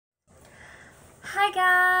Hi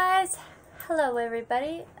guys! Hello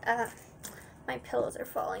everybody. My pillows are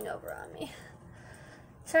falling over on me.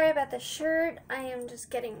 Sorry about the shirt. I am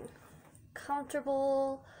just getting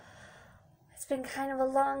comfortable. It's been kind of a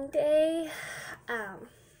long day.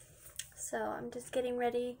 So I'm just getting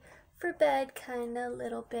ready for bed kind of a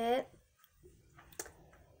little bit.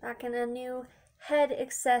 Rocking a new head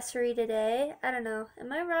accessory today. I don't know.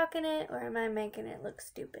 Am I rocking it or am I making it look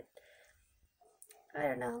stupid? I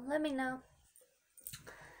don't know. Let me know.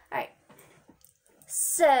 Alright,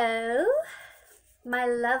 so, my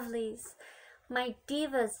lovelies, my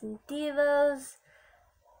divas and divos,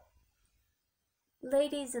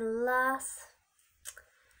 ladies and lass,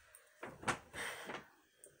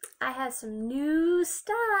 I have some new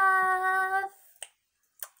stuff.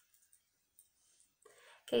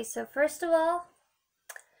 Okay, so first of all,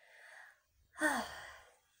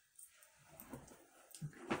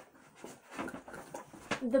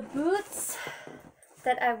 the boots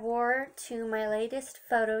that I wore to my latest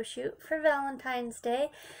photo shoot for Valentine's Day.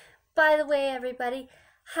 By the way, everybody,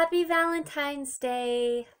 happy Valentine's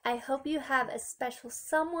Day. I hope you have a special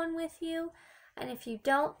someone with you, and if you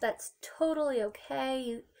don't, that's totally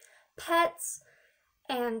okay. Pets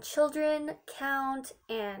and children count,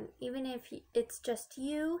 and even if it's just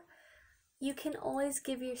you, you can always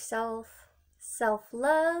give yourself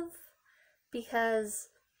self-love, because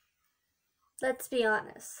let's be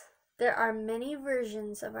honest, there are many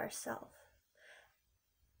versions of ourselves.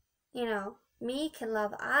 You know, me can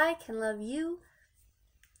love I, can love you.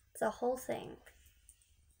 It's a whole thing.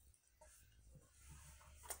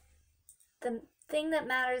 The thing that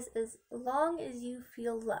matters is long as you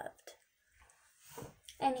feel loved.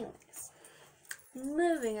 Anyways,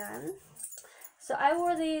 moving on. So I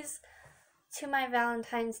wore these to my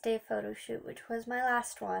Valentine's Day photo shoot, which was my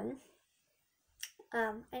last one.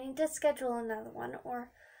 I need to schedule another one or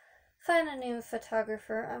find a new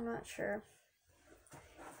photographer, I'm not sure.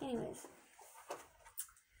 Anyways.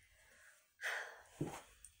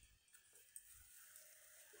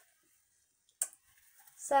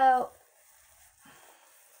 So,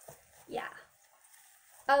 yeah.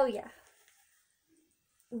 Oh yeah.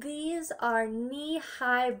 These are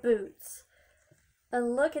knee-high boots.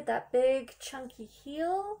 And look at that big chunky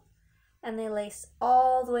heel. And they lace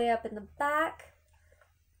all the way up in the back.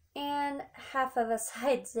 And half of a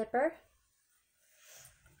side zipper.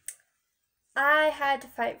 I had to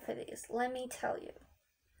fight for these, let me tell you.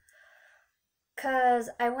 Because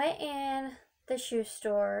I went in the shoe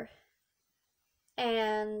store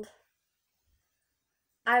and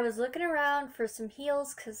I was looking around for some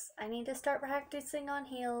heels because I need to start practicing on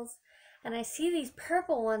heels. And I see these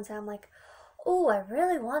purple ones and I'm like, oh, I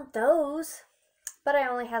really want those. But I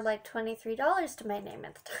only had like $23 to my name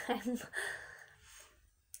at the time.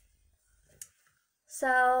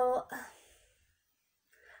 So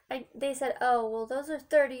they said, oh, well, those are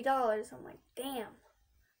 $30. I'm like, damn,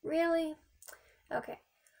 really? Okay.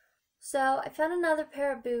 So I found another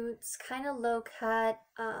pair of boots, kind of low cut,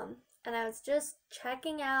 and I was just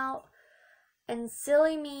checking out, and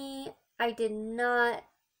silly me, I did not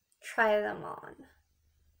try them on.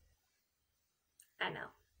 I know.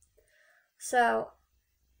 So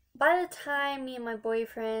by the time me and my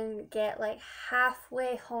boyfriend get like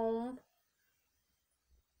halfway home,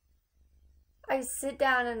 I sit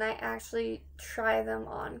down and I actually try them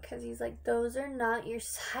on because he's like, those are not your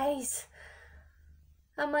size.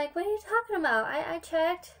 I'm like, what are you talking about? I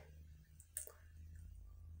checked.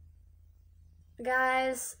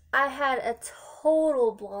 Guys, I had a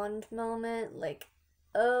total blonde moment. Like,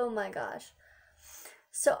 oh my gosh.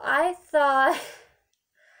 So I thought,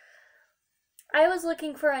 I was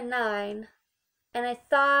looking for a 9, and I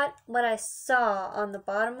thought what I saw on the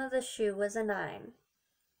bottom of the shoe was a 9.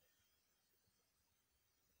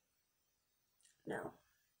 No.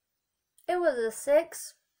 It was a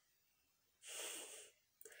 6.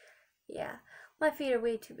 Yeah, my feet are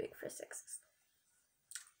way too big for 6s.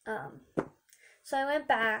 So I went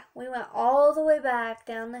back. We went all the way back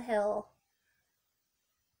down the hill,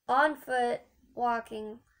 on foot,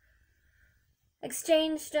 walking,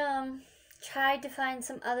 exchanged them, tried to find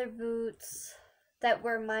some other boots that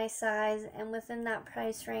were my size and within that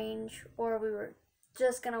price range, or we were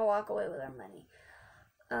just gonna walk away with our money.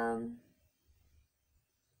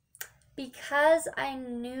 Because I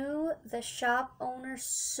knew the shop owner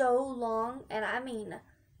so long, and I mean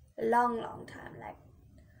long time,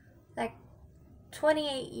 like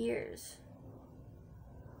 28 years,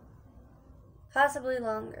 possibly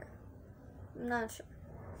longer, I'm not sure.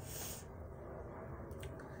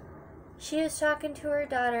 She was talking to her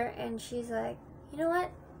daughter and she's like, you know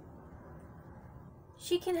what,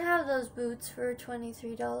 she can have those boots for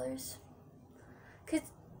 $23. because,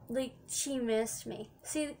 like, she missed me.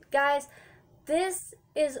 See, guys, this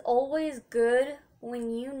is always good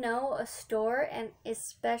when you know a store, and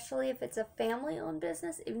especially if it's a family-owned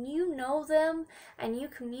business. If you know them and you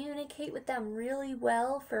communicate with them really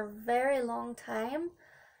well for a very long time,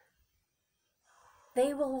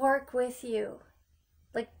 they will work with you.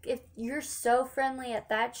 Like, if you're so friendly at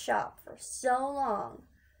that shop for so long,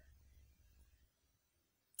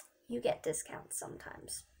 you get discounts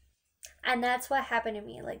sometimes. And that's what happened to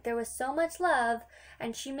me. Like, there was so much love,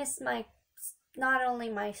 and she missed my, not only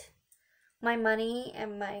my money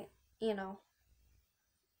and my,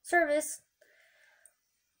 service,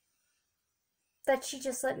 that she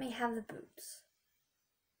just let me have the boots.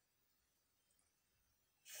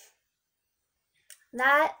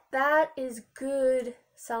 That is good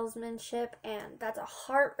salesmanship, and that's a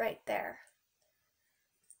heart right there.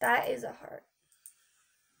 That is a heart.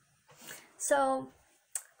 So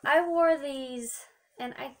I wore these,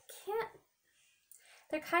 and I can't,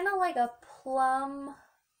 they're kind of like a plum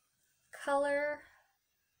color,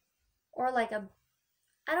 or like a,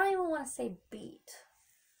 I don't even want to say beet.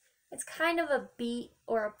 It's kind of a beet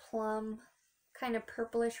or a plum, kind of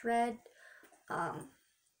purplish red.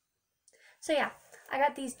 So yeah, I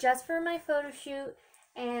got these just for my photo shoot,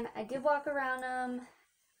 and I did walk around them.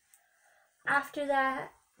 After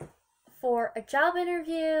that, for a job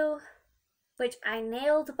interview, which I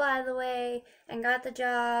nailed, by the way, and got the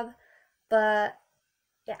job, but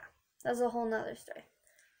yeah, that's a whole nother story.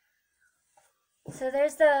 So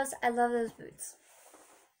there's those. I love those boots.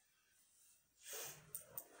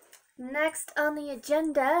 Next on the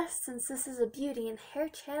agenda, since this is a beauty and hair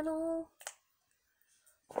channel,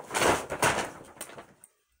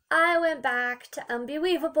 I went back to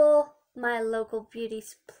Beweavable, my local beauty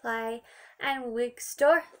supply and wig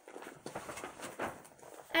store,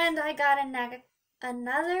 and I got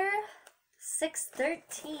another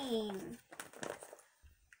 613.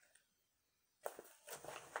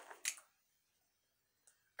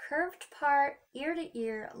 Curved part, ear to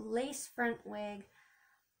ear, lace front wig,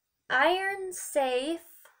 iron safe,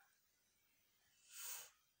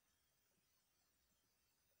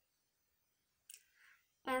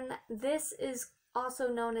 and this is also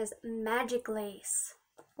known as magic lace,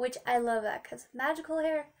 which I love that because magical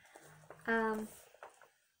hair.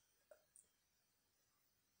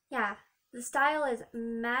 Yeah, the style is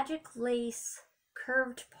magic lace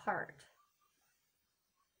curved part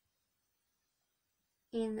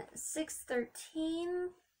in 613,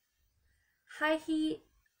 high heat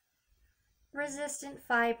resistant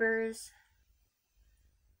fibers.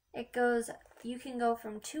 It goes, you can go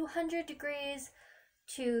from 200 degrees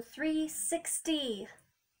to 360.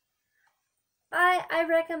 I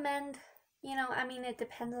recommend, I mean, it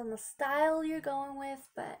depends on the style you're going with,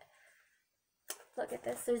 but look at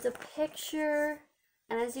this. There's a picture,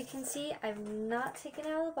 and as you can see, I've not taken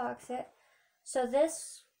it out of the box yet. So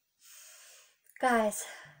this, guys,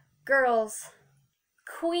 girls,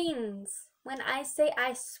 queens, when I say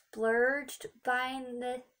I splurged buying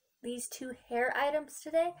these two hair items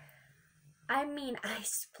today, I mean I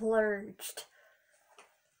splurged.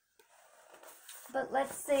 But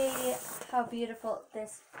let's see how beautiful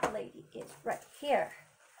this lady is right here.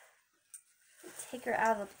 Take her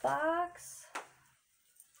out of the box.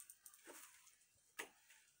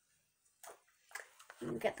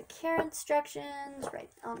 You get the care instructions right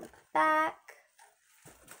on the back.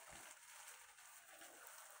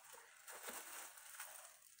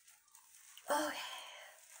 Okay.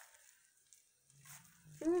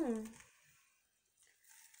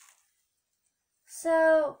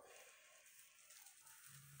 So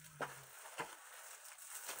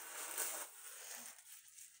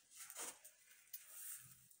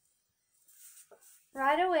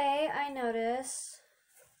right away I notice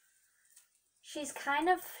she's kind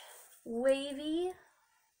of wavy.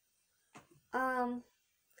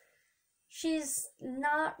 She's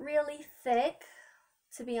not really thick,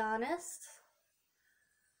 to be honest.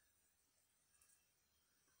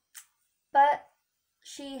 But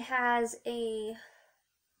she has a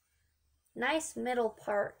nice middle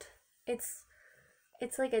part. It's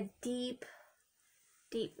like a deep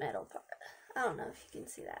middle part. I don't know if you can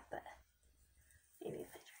see that, but maybe if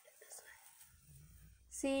I turn it this way.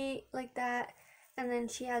 See, like that. And then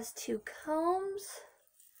she has two combs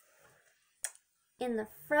in the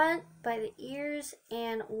front by the ears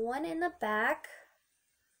and one in the back,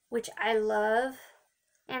 which I love,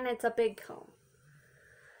 and it's a big comb,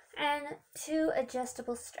 and two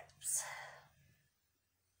adjustable straps.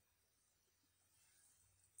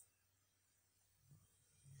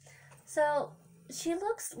 So she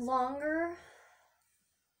looks longer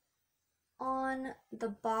on the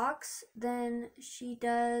box than she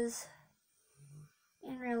does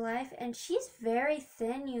in real life, and she's very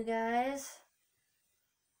thin, you guys.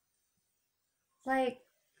 Like,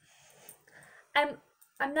 I'm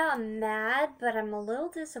not mad, but I'm a little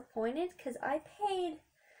disappointed because I paid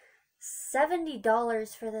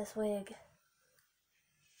 $70 for this wig.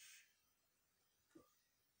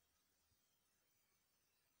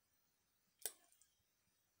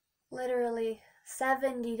 Literally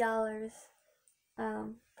 $70.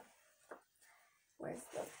 Where's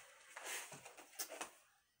the...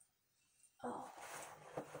 Oh.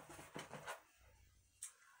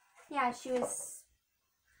 Yeah, she was...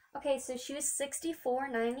 Okay, so she was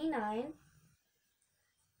 $64.99.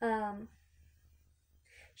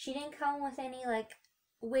 She didn't come with any, like,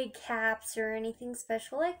 wig caps or anything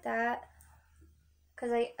special like that.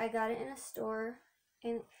 Because I got it in a store.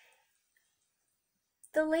 And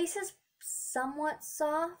the lace is somewhat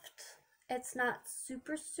soft. It's not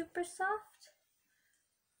super, super soft.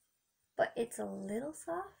 But it's a little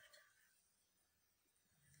soft.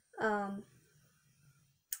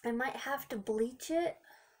 I might have to bleach it.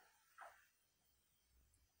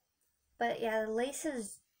 But yeah, the lace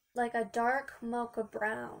is like a dark mocha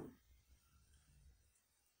brown.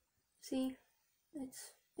 See?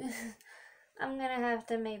 It's I'm gonna have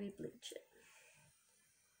to maybe bleach it.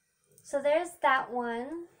 So there's that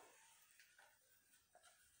one.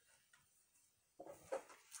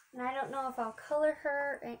 And I don't know if I'll color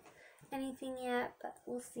her or anything yet, but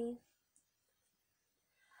we'll see.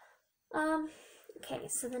 Okay,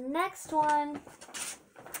 so the next one,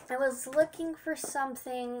 I was looking for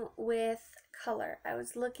something with color. I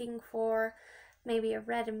was looking for maybe a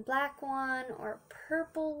red and black one or a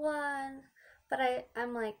purple one, but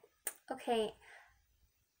I'm like, okay,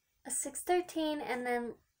 a 613 and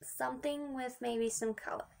then something with maybe some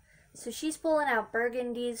color. So she's pulling out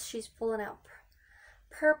burgundies, she's pulling out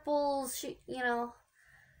purples,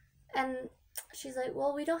 and she's like,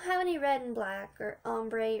 well, we don't have any red and black or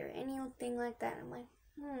ombre or anything like that. I'm like,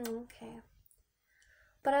 okay.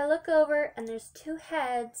 But I look over and there's two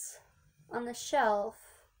heads on the shelf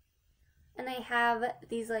and they have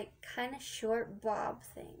these like kind of short bob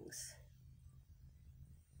things.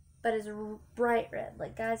 But it's bright red.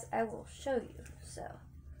 Like, guys, I will show you. So,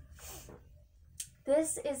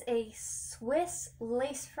 this is a Swiss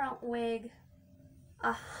lace front wig,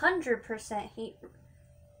 100% heat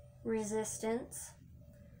resistance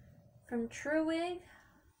from True Wig.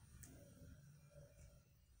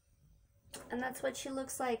 And that's what she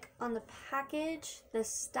looks like on the package, the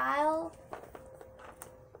style.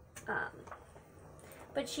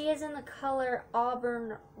 But she is in the color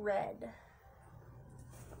Auburn Red.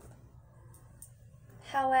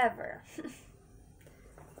 However,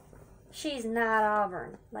 she's not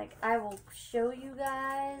Auburn. Like, I will show you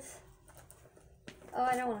guys. Oh,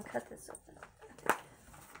 I don't want to cut this open.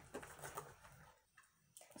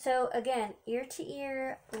 So again, ear to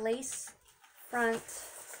ear lace front.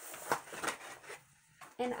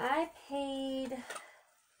 And I paid, let's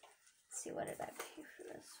see, what did I pay for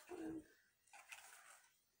this one?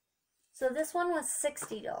 So this one was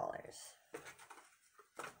 $60.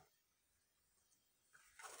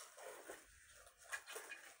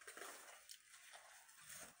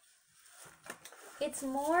 It's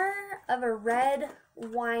more of a red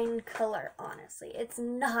wine color, honestly. It's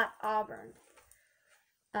not auburn.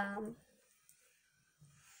 I'm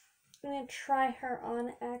going to try her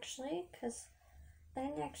on, actually, because I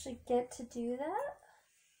didn't actually get to do that.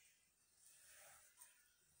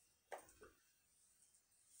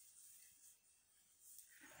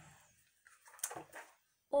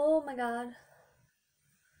 Oh my god.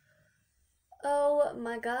 Oh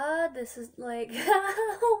my god, this is like,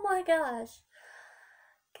 oh my gosh.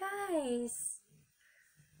 Guys.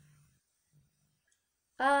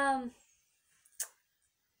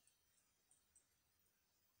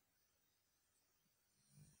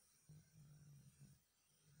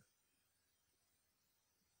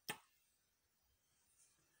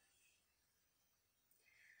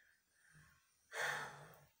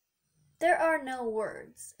 There are no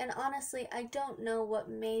words, and honestly, I don't know what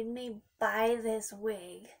made me buy this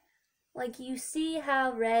wig. Like, you see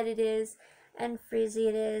how red it is and frizzy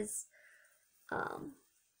it is. Let's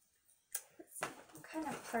see, what kind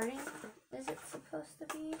of parting is it supposed to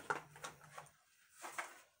be?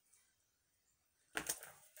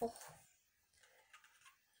 Oh.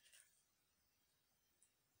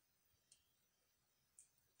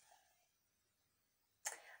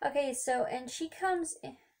 Okay, so, and she comes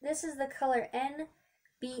in, this is the color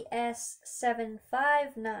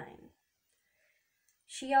NBS759.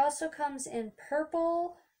 She also comes in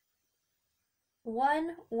purple,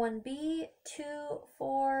 1, 1B, 2,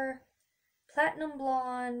 4, platinum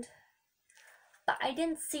blonde. But I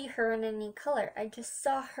didn't see her in any color. I just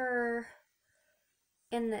saw her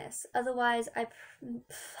in this. Otherwise, I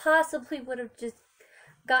possibly would have just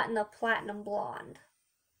gotten a platinum blonde.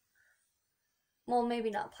 Well, maybe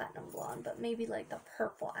not platinum blonde, but maybe like the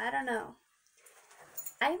purple. I don't know.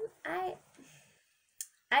 I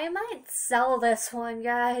might sell this one,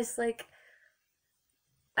 guys. Like,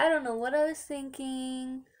 I don't know what I was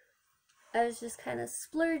thinking. I was just kind of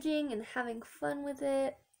splurging and having fun with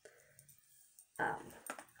it.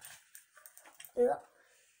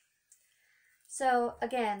 So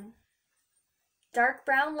again, dark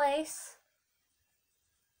brown lace,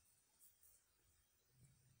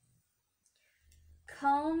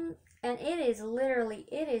 comb, and it is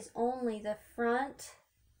only the front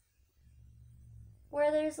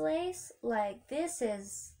where there's lace. Like, this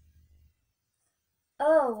is,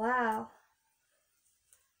 oh wow,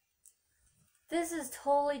 this is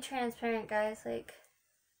totally transparent, guys. Like,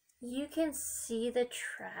 you can see the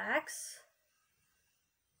tracks.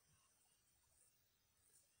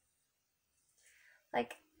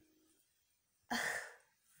 Like,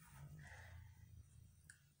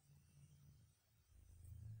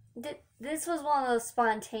 this was one of those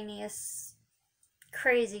spontaneous,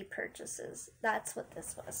 crazy purchases. That's what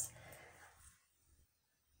this was.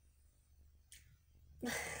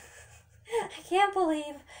 I can't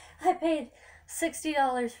believe I paid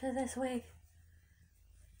 $60 for this wig.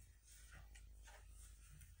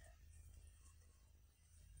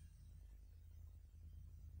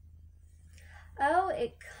 Oh,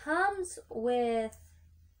 it comes with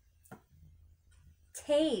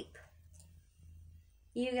tape.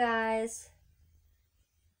 You guys,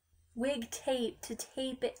 wig tape to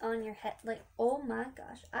tape it on your head. Like, oh my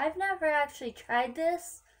gosh. I've never actually tried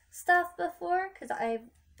this stuff before because I've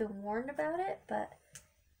been warned about it, but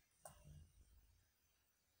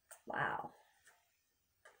wow.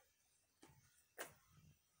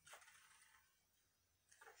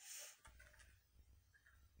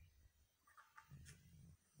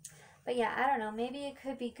 But yeah, I don't know. Maybe it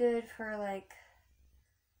could be good for like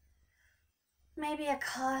maybe a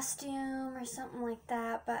costume or something like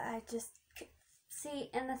that. But I just see,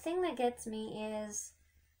 and the thing that gets me is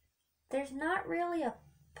there's not really a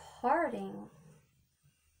parting.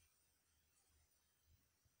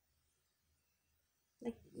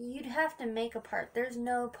 Like, you'd have to make a part. There's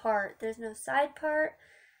no part. There's no side part.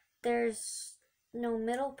 There's no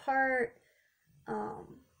middle part.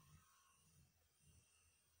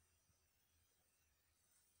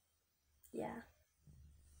 Yeah.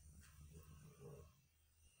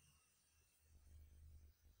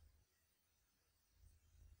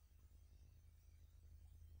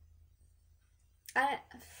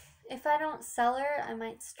 If I don't sell her, I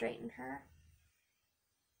might straighten her.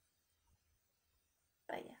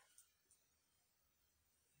 But yeah.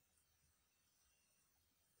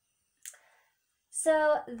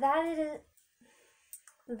 So that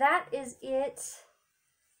is it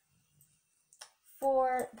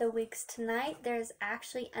for the wigs tonight. There's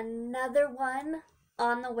actually another one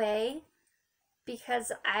on the way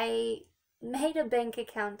because I made a bank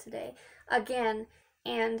account today again,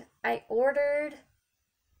 and I ordered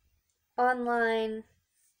online.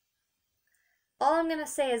 All I'm gonna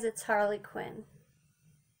say is it's Harley Quinn,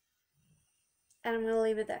 and I'm gonna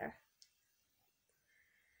leave it there.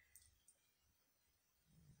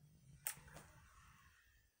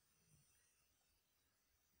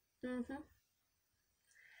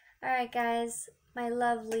 Alright, guys, my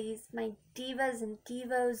lovelies, my divas and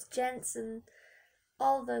divos, gents, and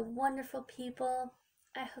all the wonderful people.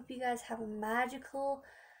 I hope you guys have a magical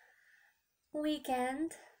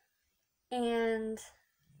weekend, and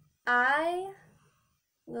I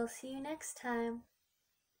will see you next time.